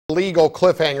Legal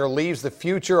cliffhanger leaves the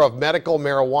future of medical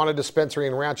marijuana dispensary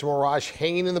in Rancho Mirage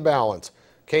hanging in the balance.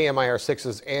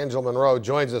 KMIR-6's Angela Monroe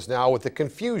joins us now with the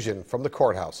confusion from the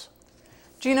courthouse.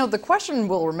 Gino, the question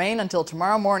will remain until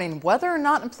tomorrow morning whether or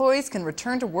not employees can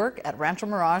return to work at Rancho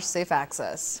Mirage Safe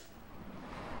Access.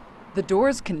 The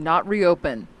doors cannot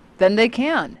reopen. Then they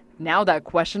can. Now that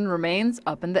question remains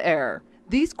up in the air.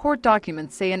 These court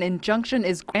documents say an injunction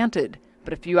is granted,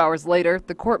 but a few hours later,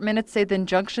 the court minutes say the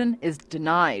injunction is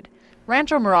denied.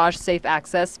 Rancho Mirage Safe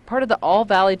Access, part of the All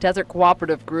Valley Desert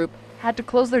Cooperative Group, had to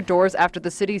close their doors after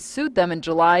the city sued them in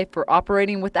July for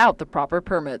operating without the proper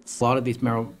permits. A lot of these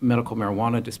medical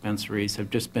marijuana dispensaries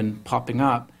have just been popping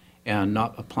up and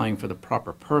not applying for the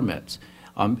proper permits.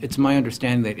 It's my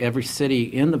understanding that every city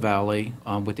in the valley,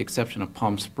 with the exception of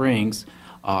Palm Springs,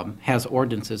 has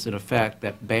ordinances in effect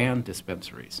that ban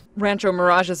dispensaries. Rancho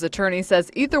Mirage's attorney says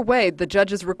either way, the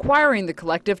judge is requiring the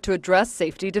collective to address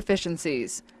safety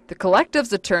deficiencies. The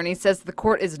collective's attorney says the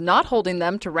court is not holding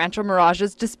them to Rancho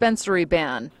Mirage's dispensary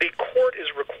ban. The court is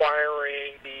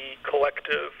requiring the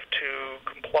collective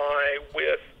to comply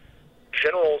with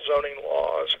general zoning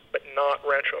laws, but not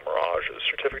Rancho Mirage's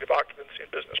certificate of occupancy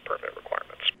and business permit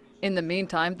requirements. In the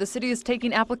meantime, the city is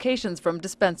taking applications from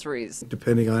dispensaries.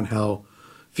 Depending on how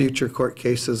future court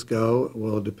cases go,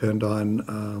 will depend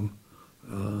on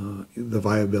the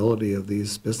viability of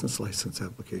these business license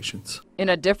applications. In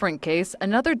a different case,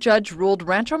 another judge ruled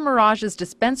Rancho Mirage's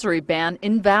dispensary ban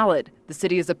invalid. The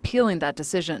city is appealing that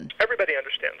decision. Everybody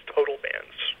understands total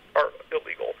bans are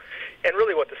illegal, and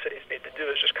really what the cities need to do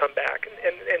is just come back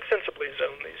and sensibly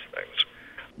zone these things.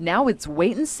 Now it's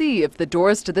wait and see if the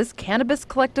doors to this cannabis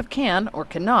collective can or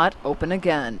cannot open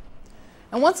again.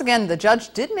 And once again, the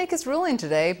judge did make his ruling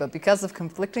today, but because of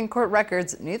conflicting court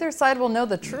records, neither side will know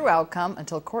the true outcome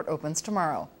until court opens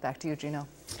tomorrow. Back to you, Gino.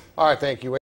 All right, thank you.